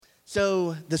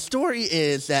So the story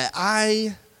is that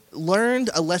I learned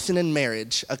a lesson in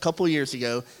marriage a couple years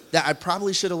ago that I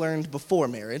probably should have learned before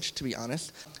marriage, to be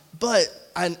honest. But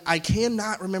I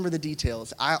cannot remember the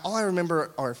details. All I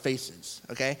remember are faces,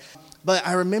 okay? But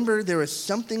I remember there was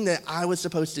something that I was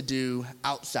supposed to do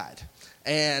outside.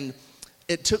 And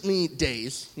it took me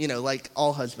days, like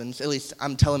all husbands. At least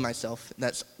I'm telling myself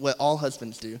that's what all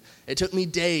husbands do. It took me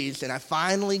days, and I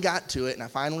finally got to it, and I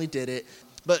finally did it.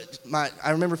 But I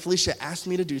remember Felicia asked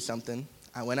me to do something.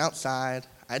 I went outside,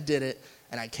 I did it,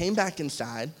 and I came back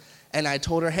inside, and I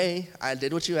told her, hey, I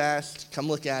did what you asked, come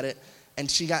look at it. And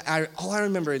all I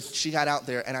remember is she got out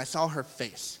there, and I saw her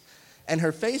face. And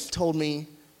her face told me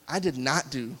I did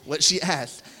not do what she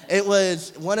asked. It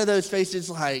was one of those faces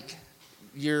like,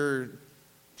 you're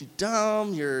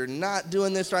dumb, you're not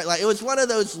doing this right. Like, it was one of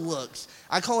those looks.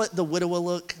 I call it the widower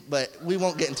look, but we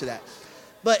won't get into that.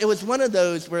 But it was one of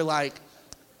those where, like,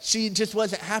 she just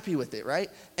wasn't happy with it, right?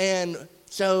 And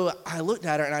so I looked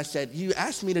at her and I said, you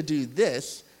asked me to do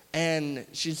this. And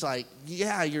she's like,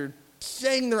 yeah, you're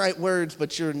saying the right words,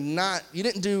 but you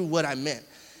didn't do what I meant.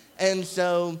 And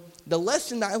so the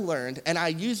lesson I learned, and I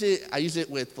use it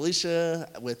with Felicia,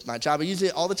 with my job, I use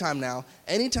it all the time now.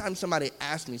 Anytime somebody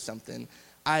asks me something,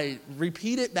 I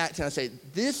repeat it back to them. I say,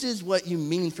 this is what you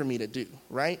mean for me to do,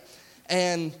 right?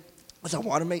 And I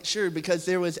want to make sure, because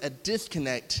there was a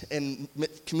disconnect in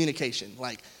communication.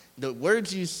 Like, the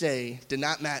words you say did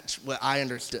not match what I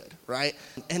understood, right?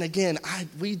 And again,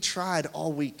 we tried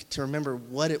all week to remember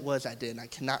what it was I did, and I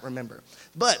cannot remember.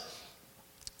 But,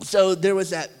 so there was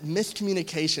that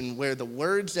miscommunication where the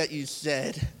words that you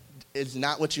said is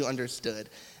not what you understood.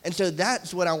 And so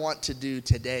that's what I want to do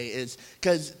today, is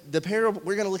because the parable,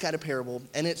 we're going to look at a parable,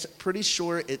 and it's pretty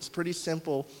short, it's pretty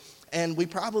simple, and we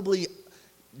probably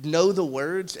know the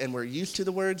words and we're used to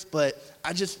the words, but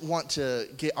I just want to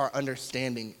get our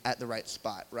understanding at the right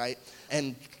spot, right?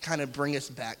 And kind of bring us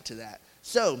back to that.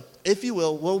 So, if you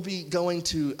will, we'll be going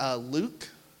to Luke.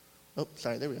 Oh,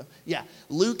 sorry, there we go. Yeah,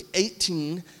 Luke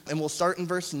 18, and we'll start in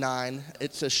verse 9.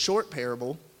 It's a short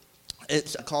parable.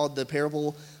 It's called the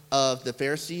parable of the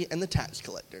Pharisee and the tax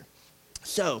collector.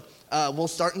 So, we'll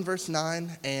start in verse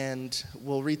 9, and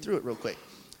we'll read through it real quick.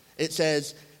 It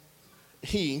says,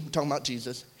 talking about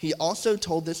Jesus, he also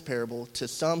told this parable to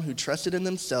some who trusted in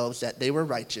themselves that they were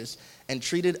righteous and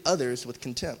treated others with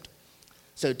contempt.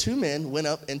 So 2 men went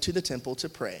up into the temple to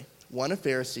pray, one a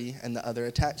Pharisee and the other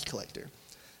a tax collector.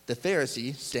 The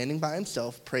Pharisee, standing by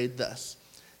himself, prayed thus,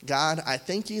 God, I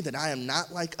thank you that I am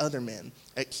not like other men,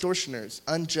 extortioners,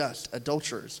 unjust,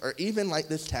 adulterers, or even like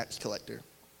this tax collector.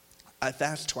 I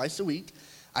fast twice a week.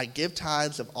 I give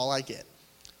tithes of all I get.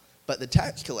 But the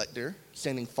tax collector,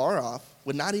 standing far off,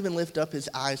 would not even lift up his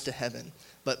eyes to heaven,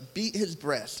 but beat his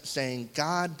breast, saying,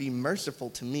 God, be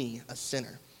merciful to me, a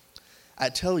sinner. I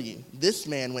tell you, this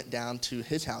man went down to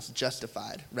his house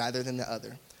justified rather than the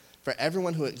other. For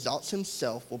everyone who exalts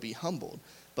himself will be humbled,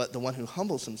 but the one who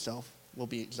humbles himself will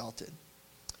be exalted.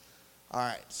 All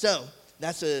right, so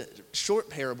that's a short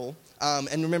parable.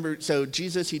 And remember, so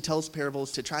Jesus, he tells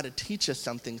parables to try to teach us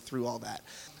something through all that.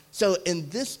 So in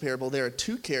this parable, there are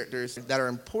 2 characters that are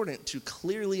important to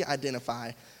clearly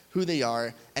identify who they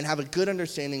are and have a good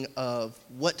understanding of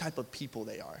what type of people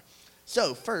they are.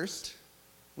 So first,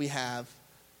 we have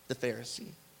the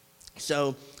Pharisee.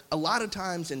 So a lot of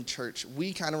times in church,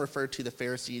 we kind of refer to the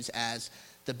Pharisees as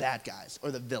the bad guys or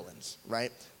the villains,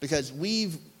 right? Because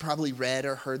we've probably read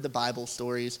or heard the Bible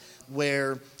stories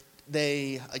where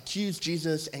they accused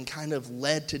Jesus and kind of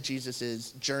led to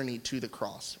Jesus's journey to the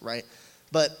cross, right?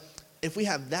 But if we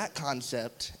have that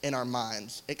concept in our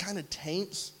minds, it kind of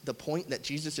taints the point that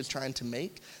Jesus is trying to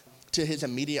make to his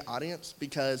immediate audience,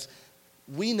 because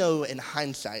we know in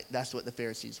hindsight that's what the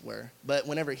Pharisees were. But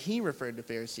whenever he referred to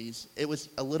Pharisees, it was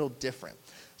a little different.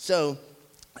 So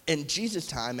in Jesus'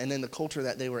 time and in the culture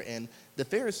that they were in, the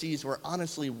Pharisees were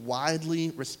honestly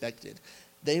widely respected.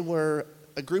 They were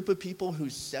a group of people who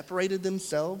separated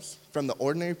themselves from the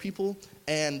ordinary people,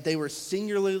 and they were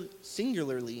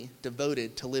singularly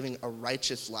devoted to living a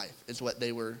righteous life is what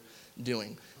they were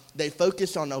doing. They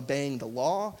focused on obeying the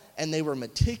law, and they were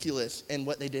meticulous in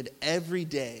what they did every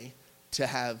day to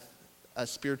have a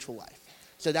spiritual life.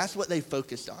 So that's what they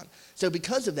focused on. So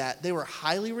because of that, they were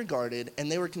highly regarded,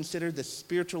 and they were considered the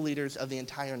spiritual leaders of the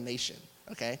entire nation,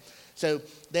 okay? So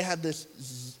they had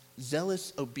this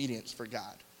zealous obedience for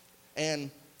God.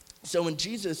 And so when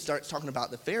Jesus starts talking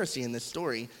about the Pharisee in this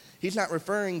story, he's not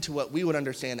referring to what we would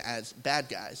understand as bad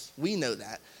guys. We know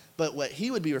that. But what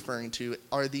he would be referring to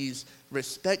are these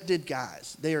respected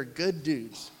guys. They are good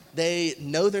dudes. They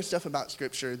know their stuff about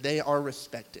Scripture. They are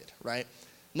respected, right?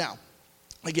 Now,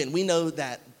 again, we know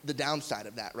that the downside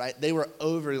of that, right? They were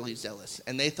overly zealous,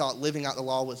 and they thought living out the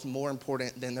law was more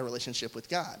important than their relationship with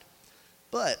God.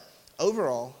 But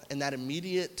overall, in that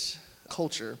immediate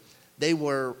culture, they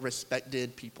were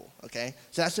respected people, okay?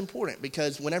 So that's important,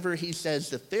 because whenever he says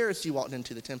the Pharisee walked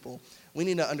into the temple, we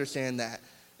need to understand that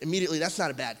immediately that's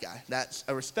not a bad guy. That's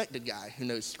a respected guy who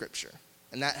knows Scripture.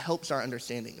 And that helps our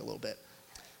understanding a little bit.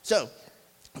 So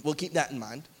we'll keep that in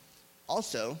mind.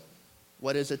 Also,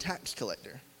 what is a tax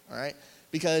collector, all right?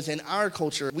 Because in our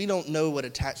culture, we don't know what a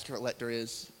tax collector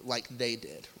is like they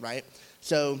did, right?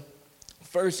 So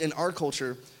first, in our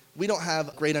culture, we don't have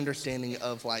a great understanding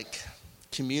of like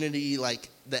community, like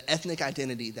the ethnic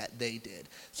identity that they did.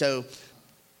 So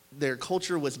their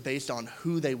culture was based on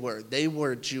who they were. They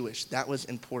were Jewish. That was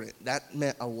important. That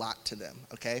meant a lot to them,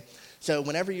 okay? So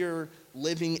whenever you're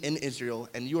living in Israel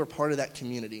and you are part of that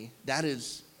community, that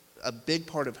is a big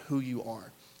part of who you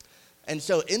are. And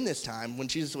so in this time, when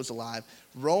Jesus was alive,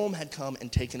 Rome had come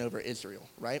and taken over Israel,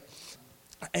 right?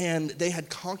 And they had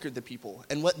conquered the people.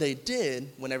 And what they did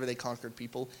whenever they conquered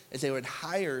people is they would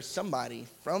hire somebody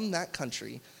from that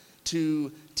country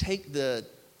to take the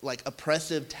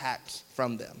oppressive tax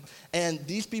from them. And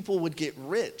these people would get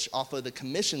rich off of the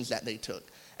commissions that they took.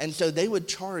 And so they would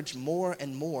charge more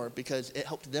and more because it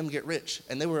helped them get rich.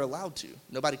 And they were allowed to.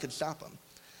 Nobody could stop them.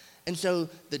 And so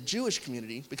the Jewish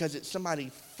community, because it's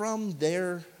somebody from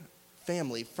their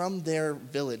family, from their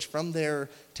village, from their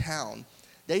town,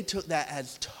 they took that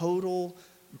as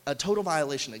a total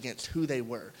violation against who they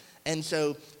were. And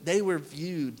so they were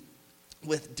viewed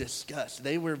with disgust.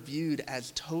 They were viewed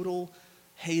as total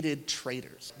hated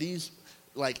traitors. These,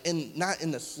 not in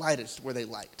the slightest were they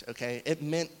liked, okay? It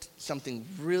meant something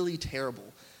really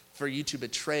terrible for you to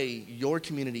betray your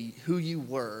community, who you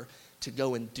were, to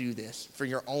go and do this for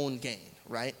your own gain,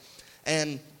 right?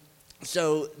 And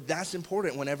so that's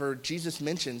important. Whenever Jesus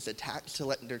mentions the tax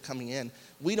collector coming in,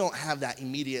 we don't have that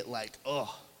immediate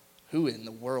who in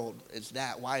the world is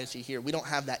that? Why is he here? We don't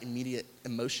have that immediate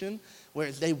emotion,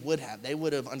 whereas they would have. They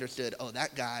would have understood,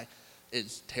 that guy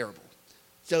is terrible.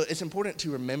 So it's important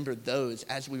to remember those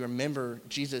as we remember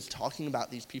Jesus talking about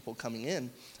these people coming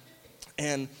in.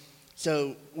 And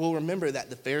so we'll remember that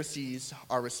the Pharisees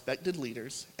are respected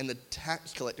leaders and the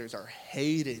tax collectors are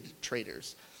hated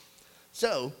traitors.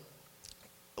 So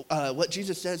what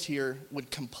Jesus says here would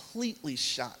completely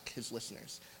shock his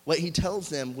listeners. What he tells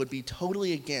them would be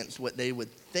totally against what they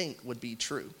would think would be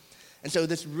true. And so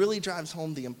this really drives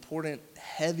home the important,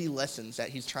 heavy lessons that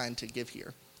he's trying to give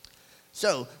here.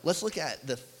 So let's look at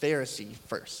the Pharisee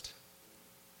first.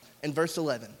 In verse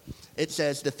 11, it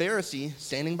says, the Pharisee,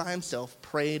 standing by himself,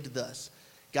 prayed thus,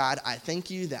 God, I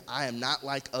thank you that I am not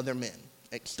like other men,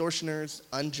 extortioners,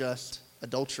 unjust,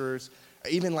 adulterers, or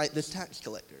even like this tax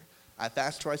collector. I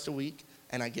fast twice a week,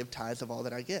 and I give tithes of all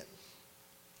that I get.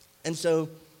 And so,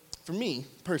 for me,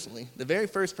 personally, the very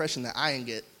first impression that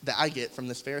I get from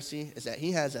this Pharisee is that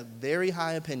he has a very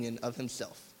high opinion of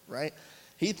himself, right?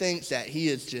 He thinks that he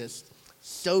is just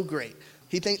so great.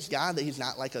 He thanks God that he's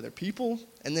not like other people,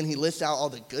 and then he lists out all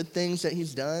the good things that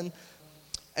he's done.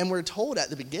 And we're told at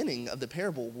the beginning of the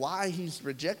parable why he's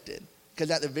rejected. Because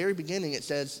at the very beginning it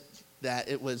says that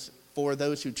it was for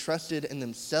those who trusted in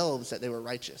themselves that they were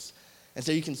righteous. And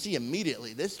so you can see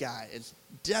immediately this guy is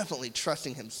definitely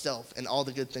trusting himself and all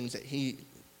the good things that he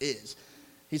is.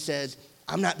 He says,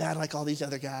 I'm not bad like all these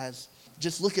other guys.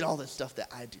 Just look at all this stuff that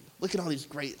I do. Look at all these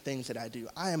great things that I do.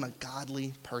 I am a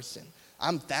godly person.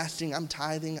 I'm fasting, I'm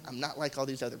tithing, I'm not like all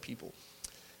these other people.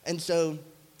 And so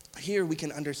here we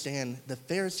can understand the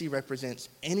Pharisee represents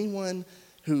anyone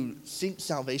who seeks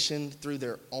salvation through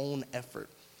their own effort.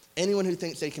 Anyone who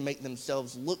thinks they can make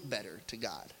themselves look better to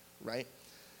God, right?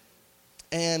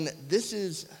 And this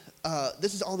is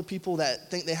all the people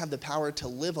that think they have the power to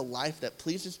live a life that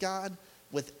pleases God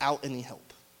without any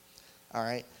help, all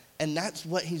right? And that's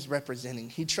what he's representing.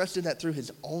 He trusted that through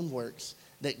his own works,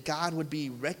 that God would be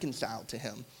reconciled to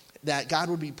him, that God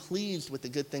would be pleased with the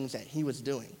good things that he was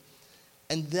doing.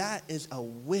 And that is a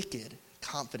wicked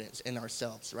confidence in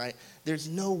ourselves, right? There's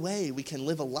no way we can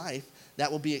live a life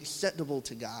that will be acceptable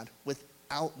to God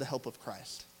without the help of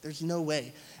Christ. There's no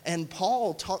way. And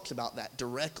Paul talks about that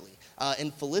directly. In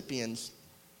Philippians,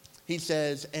 he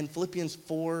says, in Philippians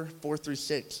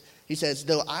 4:4-6, he says,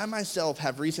 though I myself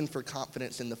have reason for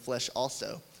confidence in the flesh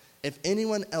also, if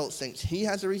anyone else thinks he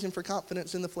has a reason for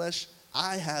confidence in the flesh,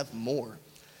 I have more.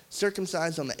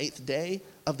 Circumcised on the 8th day,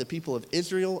 of the people of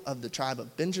Israel, of the tribe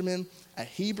of Benjamin, a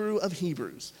Hebrew of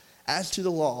Hebrews, as to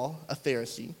the law, a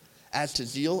Pharisee, as to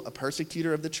zeal, a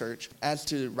persecutor of the church, as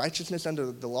to righteousness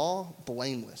under the law,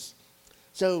 blameless.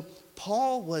 So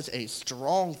Paul was a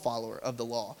strong follower of the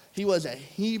law. He was a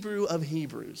Hebrew of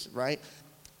Hebrews, right?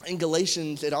 In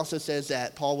Galatians, it also says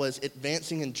that Paul was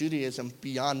advancing in Judaism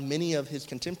beyond many of his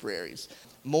contemporaries,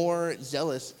 more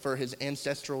zealous for his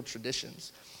ancestral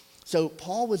traditions. So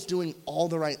Paul was doing all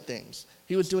the right things.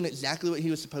 He was doing exactly what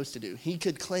he was supposed to do. He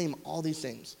could claim all these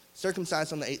things.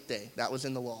 Circumcised on the 8th day, that was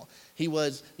in the law. He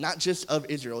was not just of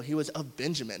Israel, he was of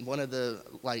Benjamin, one of the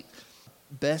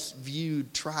best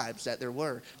viewed tribes that there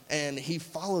were. And he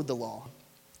followed the law.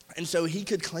 And so he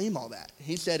could claim all that.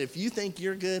 He said, if you think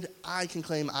you're good, I can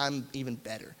claim I'm even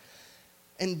better.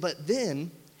 But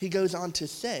then he goes on to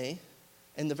say,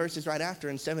 in the verses right after,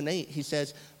 in 7-8, he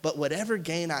says, but whatever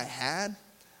gain I had,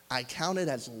 I counted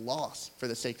as loss for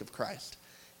the sake of Christ.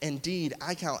 Indeed,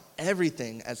 I count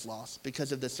everything as loss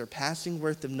because of the surpassing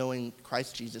worth of knowing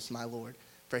Christ Jesus my Lord.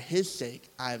 For his sake,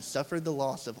 I have suffered the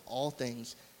loss of all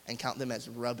things and count them as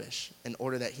rubbish in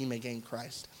order that he may gain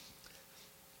Christ.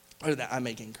 Or that I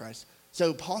may gain Christ.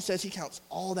 So Paul says he counts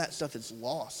all that stuff as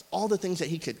loss. All the things that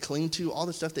he could cling to, all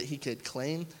the stuff that he could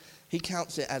claim, he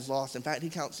counts it as loss. In fact, he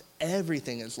counts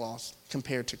everything as loss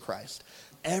compared to Christ.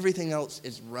 Everything else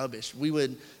is rubbish.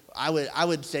 I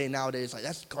would say nowadays,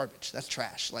 that's garbage, that's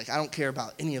trash. I don't care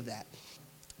about any of that.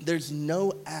 There's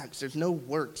no acts, there's no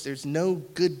works, there's no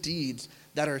good deeds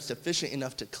that are sufficient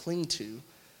enough to cling to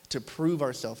prove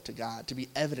ourselves to God, to be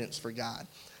evidence for God.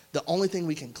 The only thing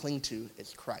we can cling to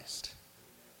is Christ,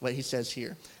 what he says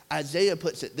here. Isaiah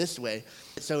puts it this way.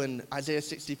 So in Isaiah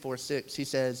 64:6, he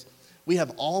says, we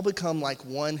have all become like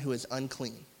one who is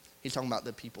unclean. He's talking about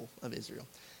the people of Israel.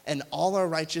 And all our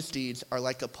righteous deeds are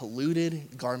like a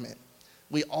polluted garment.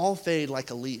 We all fade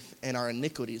like a leaf, and our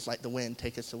iniquities, like the wind,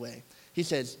 take us away. He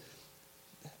says,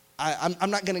 I'm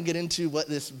not going to get into what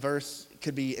this verse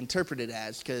could be interpreted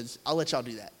as, because I'll let y'all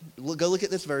do that. Go look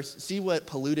at this verse, see what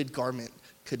polluted garment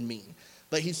could mean.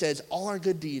 But he says, all our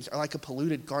good deeds are like a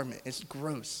polluted garment. It's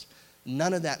gross.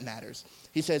 None of that matters.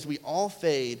 He says, we all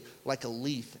fade like a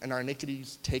leaf, and our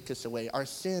iniquities take us away. Our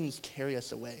sins carry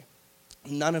us away.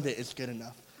 None of it is good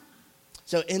enough.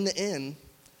 So in the end,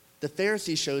 the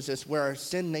Pharisee shows us where our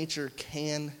sin nature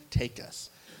can take us.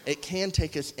 It can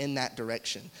take us in that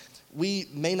direction. We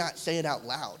may not say it out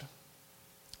loud.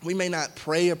 We may not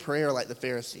pray a prayer like the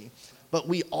Pharisee, but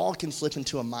we all can slip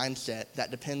into a mindset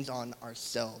that depends on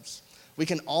ourselves. We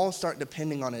can all start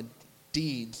depending on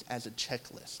deeds as a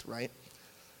checklist, right?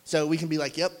 So we can be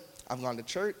like, yep, I've gone to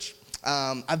church.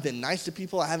 I've been nice to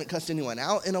people. I haven't cussed anyone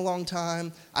out in a long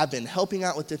time. I've been helping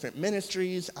out with different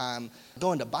ministries. I'm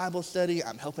going to Bible study.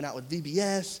 I'm helping out with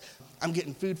VBS. I'm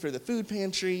getting food for the food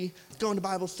pantry, going to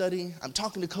Bible study. I'm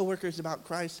talking to coworkers about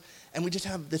Christ. And we just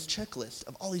have this checklist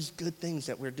of all these good things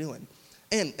that we're doing.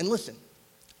 And listen,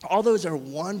 all those are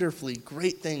wonderfully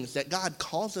great things that God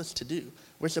calls us to do.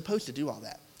 We're supposed to do all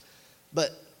that.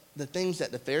 But the things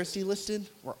that the Pharisee listed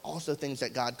were also things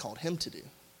that God called him to do.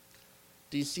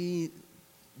 Do you see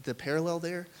the parallel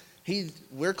there?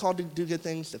 We're called to do good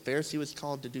things. The Pharisee was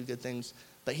called to do good things.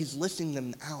 But he's listing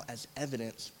them out as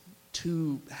evidence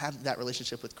to have that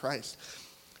relationship with Christ.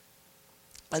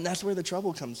 And that's where the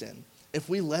trouble comes in. If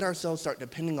we let ourselves start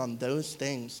depending on those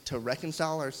things to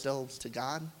reconcile ourselves to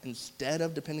God instead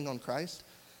of depending on Christ,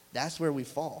 that's where we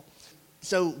fall.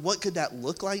 So what could that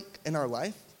look like in our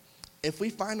life? If we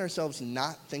find ourselves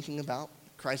not thinking about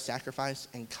Christ's sacrifice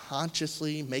and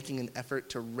consciously making an effort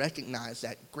to recognize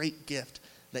that great gift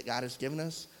that God has given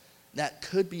us, that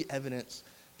could be evidence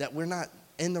that we're not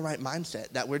in the right mindset,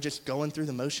 that we're just going through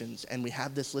the motions and we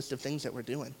have this list of things that we're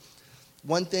doing.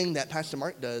 One thing that Pastor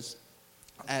Mark does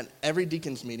at every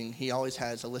deacons meeting, he always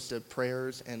has a list of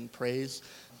prayers and praise,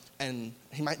 and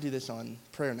he might do this on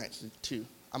prayer nights too.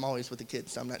 I'm always with the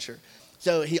kids, so I'm not sure.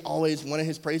 So one of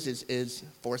his praises is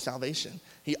for salvation.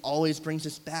 He always brings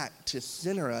us back to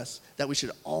center us that we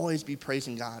should always be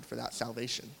praising God for that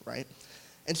salvation, right?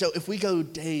 And so if we go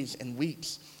days and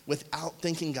weeks without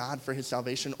thanking God for his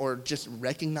salvation or just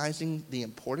recognizing the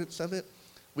importance of it,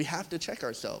 we have to check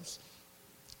ourselves.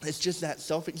 It's just that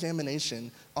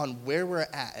self-examination on where we're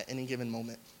at any given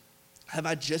moment. Have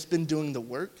I just been doing the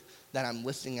work that I'm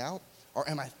listing out, or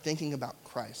am I thinking about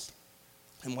Christ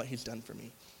and what he's done for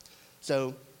me?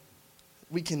 So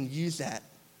we can use that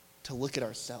to look at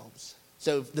ourselves.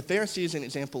 So the Pharisee is an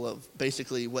example of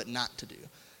basically what not to do.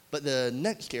 But the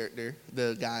next character,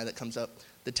 the guy that comes up,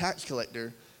 the tax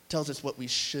collector, tells us what we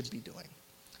should be doing.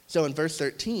 So in verse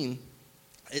 13,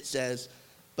 it says,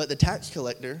 but the tax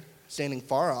collector, standing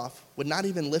far off, would not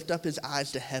even lift up his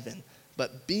eyes to heaven,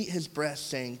 but beat his breast,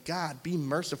 saying, God, be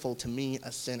merciful to me,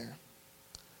 a sinner.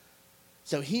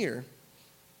 So here,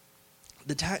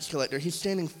 the tax collector, he's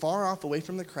standing far off away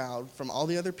from the crowd, from all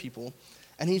the other people,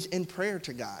 and he's in prayer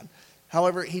to God.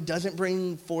 However, he doesn't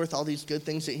bring forth all these good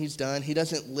things that he's done. He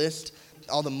doesn't list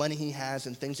all the money he has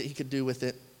and things that he could do with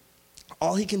it.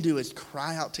 All he can do is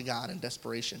cry out to God in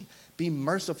desperation. Be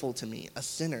merciful to me, a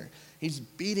sinner. He's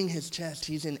beating his chest.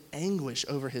 He's in anguish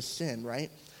over his sin, right?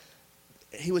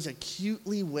 He was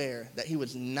acutely aware that he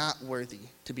was not worthy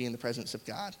to be in the presence of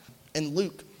God. In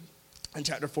Luke, in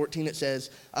chapter 14, it says,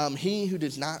 he who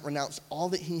does not renounce all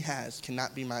that he has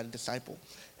cannot be my disciple.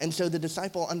 And so the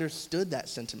disciple understood that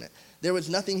sentiment. There was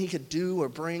nothing he could do or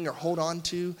bring or hold on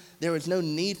to. There was no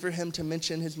need for him to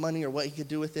mention his money or what he could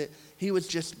do with it. He was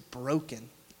just broken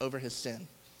over his sin.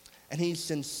 And he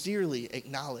sincerely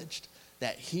acknowledged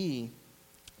that he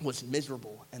was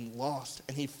miserable and lost,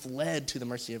 and he fled to the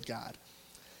mercy of God.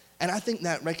 And I think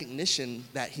that recognition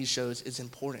that he shows is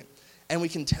important. And we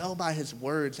can tell by his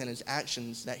words and his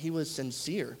actions that he was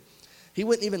sincere. He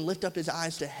wouldn't even lift up his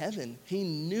eyes to heaven. He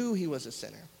knew he was a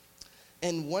sinner.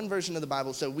 In one version of the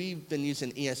Bible, so we've been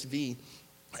using ESV,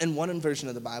 in one version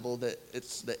of the Bible, that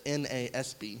it's the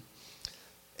NASB,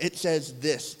 it says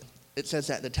this. It says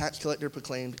that the tax collector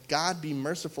proclaimed, God be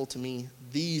merciful to me,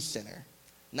 the sinner.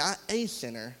 Not a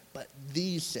sinner, but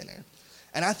the sinner.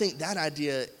 And I think that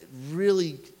idea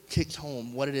really kicks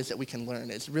home what it is that we can learn.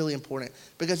 It's really important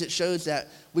because it shows that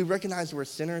we recognize we're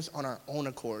sinners on our own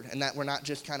accord and that we're not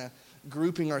just kind of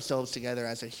grouping ourselves together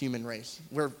as a human race.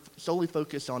 We're solely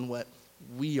focused on what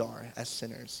we are as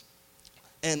sinners.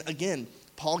 And again,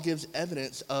 Paul gives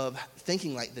evidence of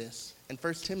thinking like this in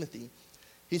 1 Timothy.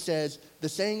 He says, the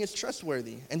saying is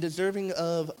trustworthy and deserving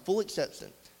of full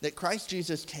acceptance, that Christ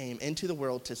Jesus came into the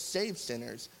world to save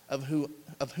sinners, of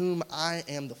whom I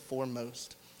am the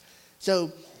foremost.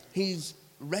 So he's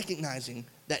recognizing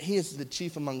that he is the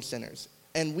chief among sinners.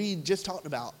 And we just talked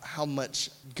about how much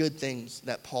good things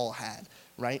that Paul had,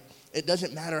 right? It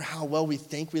doesn't matter how well we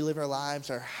think we live our lives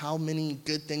or how many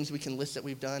good things we can list that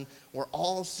we've done. We're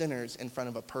all sinners in front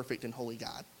of a perfect and holy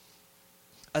God.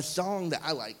 A song that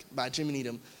I like by Jimmy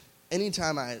Needham,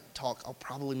 anytime I talk, I'll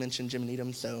probably mention Jimmy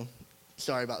Needham, so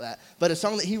sorry about that. But a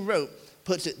song that he wrote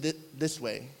puts it this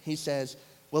way. He says,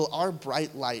 will our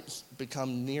bright lights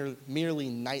become merely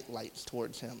night lights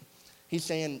towards him? He's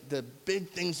saying the big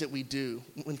things that we do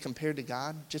when compared to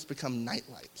God just become night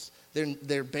lights.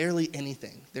 They're barely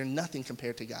anything. They're nothing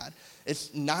compared to God.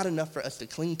 It's not enough for us to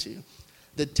cling to.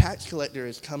 The tax collector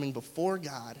is coming before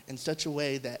God in such a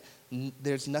way that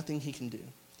there's nothing he can do.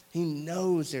 He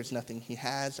knows there's nothing he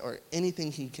has or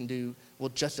anything he can do will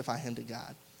justify him to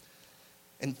God.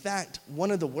 In fact, one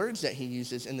of the words that he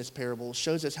uses in this parable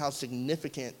shows us how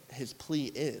significant his plea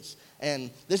is.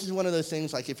 And this is one of those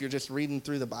things, like if you're just reading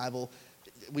through the Bible,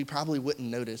 we probably wouldn't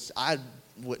notice. I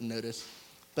wouldn't notice.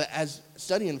 But as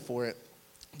studying for it,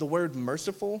 the word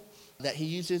merciful that he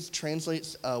uses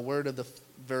translates a word of the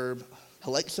verb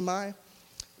halexomai,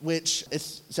 which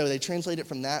is, so they translate it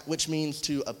from that, which means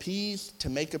to appease, to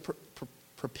make a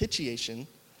propitiation,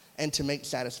 and to make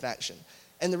satisfaction.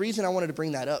 And the reason I wanted to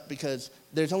bring that up, because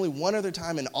there's only one other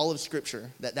time in all of Scripture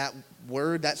that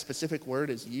word, that specific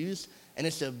word is used, and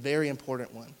it's a very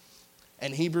important one.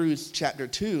 In Hebrews chapter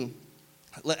 2,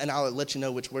 and I'll let you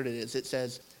know which word it is, it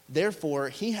says, therefore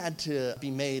he had to be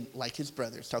made like his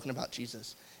brothers, talking about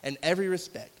Jesus, in every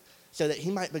respect, so that he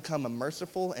might become a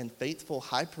merciful and faithful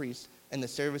high priest in the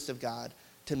service of God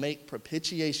to make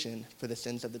propitiation for the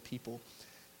sins of the people.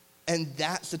 And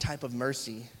that's the type of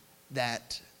mercy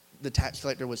that the tax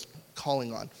collector was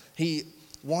calling on. He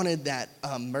wanted that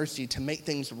mercy to make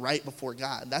things right before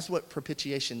God. That's what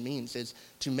propitiation means, is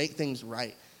to make things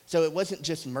right. So it wasn't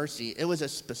just mercy. It was a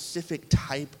specific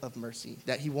type of mercy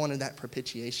that he wanted, that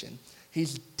propitiation.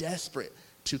 He's desperate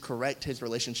to correct his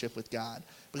relationship with God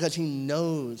because he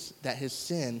knows that his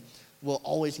sin will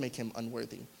always make him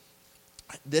unworthy.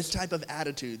 This type of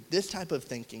attitude, this type of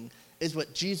thinking is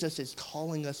what Jesus is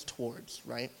calling us towards,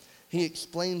 right? He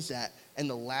explains that in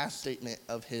the last statement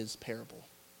of his parable.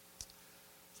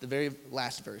 The very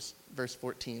last verse, verse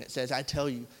 14, it says, I tell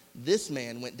you, this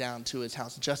man went down to his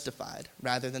house justified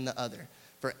rather than the other.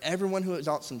 For everyone who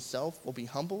exalts himself will be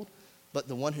humbled, but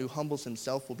the one who humbles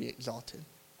himself will be exalted.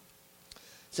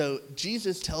 So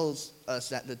Jesus tells us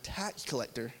that the tax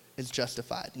collector is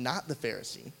justified, not the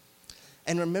Pharisee.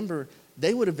 And remember,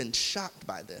 they would have been shocked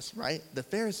by this, right? The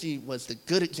Pharisee was the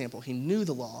good example. He knew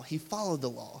the law. He followed the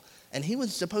law. And he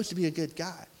was supposed to be a good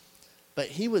guy. But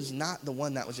he was not the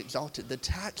one that was exalted. The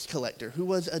tax collector, who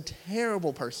was a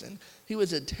terrible person, he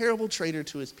was a terrible traitor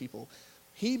to his people.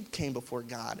 He came before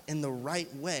God in the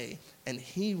right way, and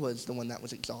he was the one that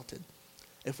was exalted.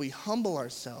 If we humble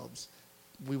ourselves,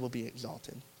 we will be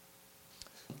exalted.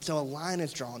 So a line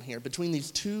is drawn here between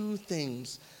these two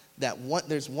things that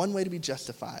there's one way to be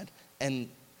justified, and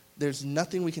there's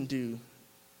nothing we can do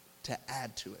to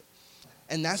add to it.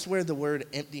 And that's where the word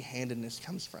empty-handedness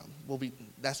comes from.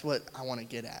 That's what I want to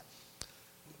get at.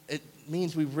 It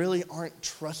means we really aren't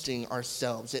trusting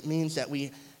ourselves. It means that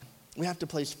we have to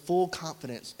place full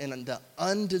confidence in the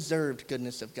undeserved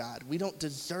goodness of God. We don't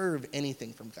deserve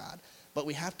anything from God, but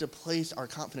we have to place our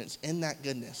confidence in that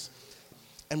goodness.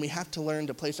 And we have to learn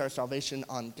to place our salvation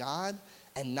on God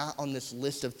and not on this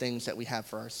list of things that we have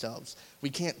for ourselves. We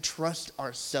can't trust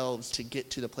ourselves to get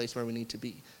to the place where we need to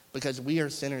be because we are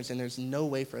sinners and there's no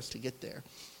way for us to get there.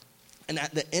 And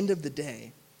at the end of the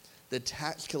day, the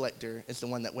tax collector is the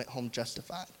one that went home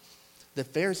justified. The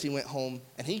Pharisee went home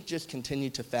and he just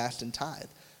continued to fast and tithe,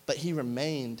 but he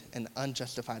remained an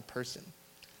unjustified person.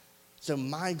 So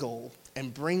my goal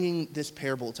in bringing this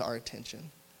parable to our attention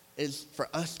is for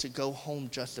us to go home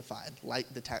justified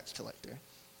like the tax collector.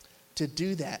 To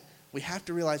do that, we have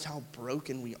to realize how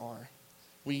broken we are.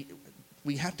 We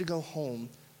have to go home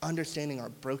understanding our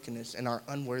brokenness and our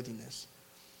unworthiness.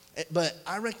 But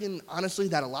I reckon, honestly,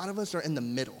 that a lot of us are in the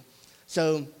middle.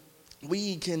 So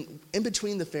we can, in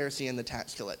between the Pharisee and the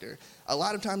tax collector, a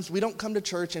lot of times we don't come to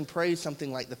church and pray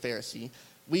something like the Pharisee.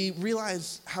 We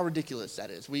realize how ridiculous that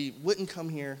is. We wouldn't come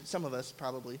here, some of us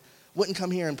probably, wouldn't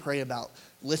come here and pray about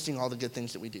listing all the good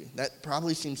things that we do. That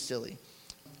probably seems silly.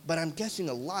 But I'm guessing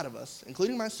a lot of us,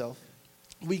 including myself,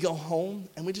 we go home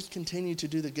and we just continue to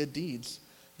do the good deeds,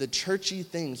 the churchy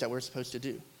things that we're supposed to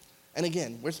do. And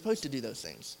again, we're supposed to do those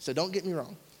things, so don't get me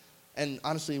wrong. And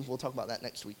honestly, we'll talk about that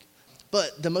next week.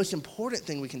 But the most important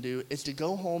thing we can do is to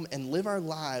go home and live our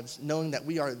lives knowing that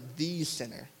we are the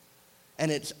sinner. And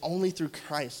it's only through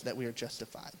Christ that we are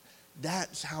justified.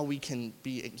 That's how we can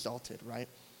be exalted, right?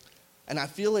 And I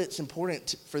feel it's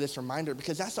important for this reminder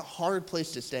because that's a hard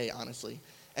place to stay, honestly.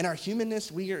 In our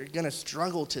humanness, we are going to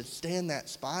struggle to stay in that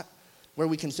spot where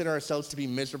we consider ourselves to be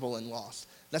miserable and lost.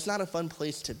 That's not a fun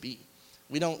place to be.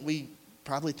 We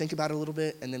probably think about it a little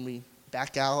bit and then we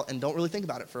back out and don't really think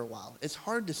about it for a while. It's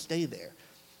hard to stay there.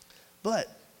 But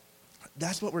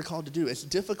that's what we're called to do. It's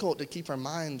difficult to keep our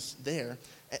minds there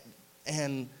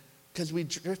and because we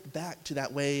drift back to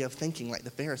that way of thinking like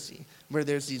the Pharisee, where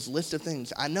there's these lists of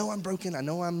things. I know I'm broken, I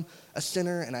know I'm a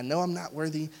sinner, and I know I'm not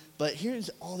worthy, but here's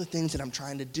all the things that I'm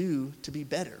trying to do to be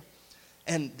better.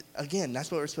 And again,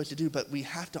 that's what we're supposed to do, but we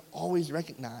have to always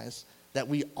recognize that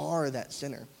we are that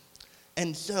sinner.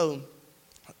 And so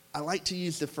I like to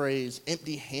use the phrase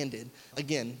empty-handed.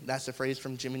 Again, that's a phrase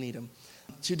from Jimmy Needham.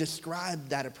 To describe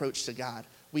that approach to God,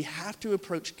 we have to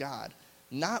approach God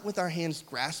not with our hands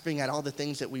grasping at all the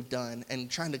things that we've done and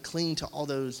trying to cling to all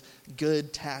those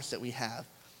good tasks that we have.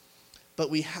 But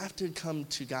we have to come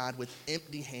to God with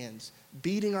empty hands,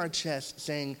 beating our chest,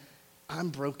 saying, I'm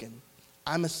broken.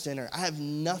 I'm a sinner. I have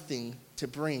nothing to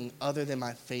bring other than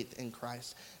my faith in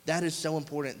Christ. That is so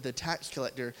important. The tax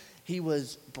collector, he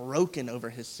was broken over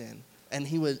his sin. And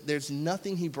there's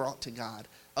nothing he brought to God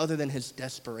other than his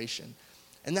desperation.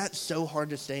 And that's so hard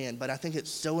to stay in, but I think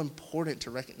it's so important to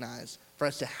recognize for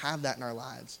us to have that in our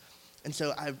lives. And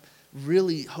so I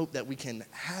really hope that we can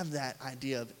have that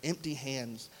idea of empty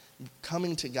hands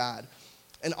coming to God.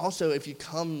 And also, if you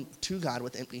come to God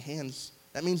with empty hands,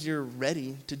 that means you're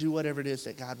ready to do whatever it is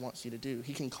that God wants you to do.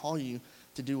 He can call you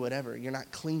to do whatever. You're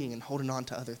not clinging and holding on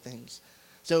to other things.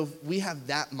 So if we have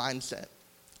that mindset,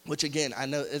 which again, I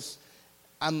know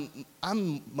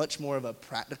I'm much more of a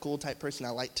practical type person. I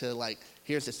like to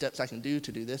here's the steps I can do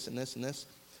to do this and this and this.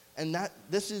 And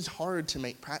this is hard to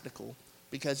make practical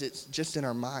because it's just in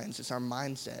our minds. It's our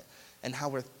mindset and how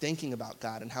we're thinking about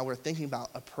God and how we're thinking about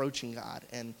approaching God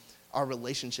and our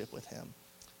relationship with him.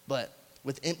 But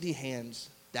with empty hands,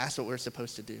 that's what we're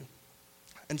supposed to do.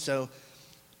 And so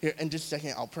here in just a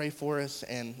second, I'll pray for us.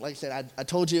 And like I said, I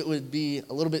told you it would be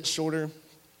a little bit shorter,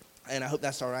 and I hope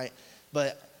that's all right.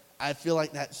 But I feel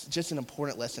like that's just an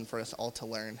important lesson for us all to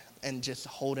learn and just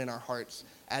hold in our hearts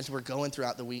as we're going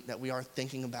throughout the week, that we are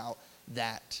thinking about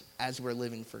that as we're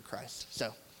living for Christ.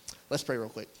 So let's pray real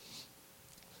quick.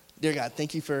 Dear God,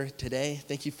 thank you for today.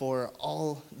 Thank you for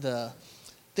all the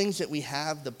things that we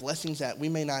have, the blessings that we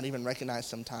may not even recognize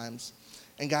sometimes.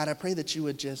 And God, I pray that you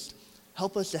would just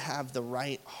help us to have the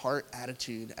right heart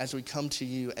attitude as we come to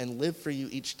you and live for you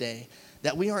each day,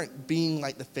 that we aren't being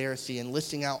like the Pharisee and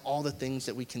listing out all the things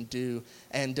that we can do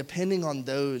and depending on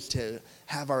those to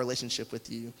have our relationship with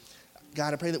you.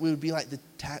 God, I pray that we would be like the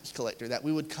tax collector, that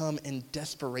we would come in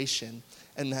desperation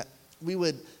and that we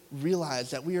would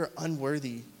realize that we are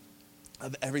unworthy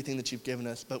of everything that you've given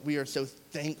us, but we are so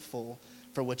thankful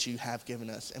for what you have given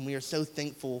us. And we are so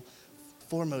thankful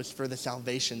foremost for the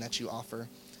salvation that you offer.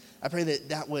 I pray that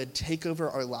that would take over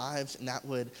our lives and that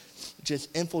would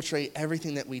just infiltrate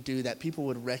everything that we do, that people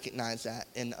would recognize that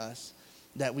in us,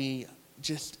 that we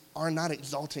just are not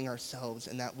exalting ourselves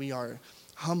and that we are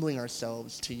humbling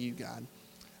ourselves to you, God.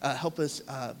 Help us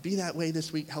be that way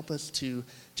this week. Help us to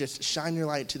just shine your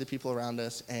light to the people around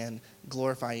us and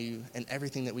glorify you in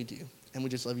everything that we do. And we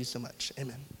just love you so much.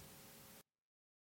 Amen.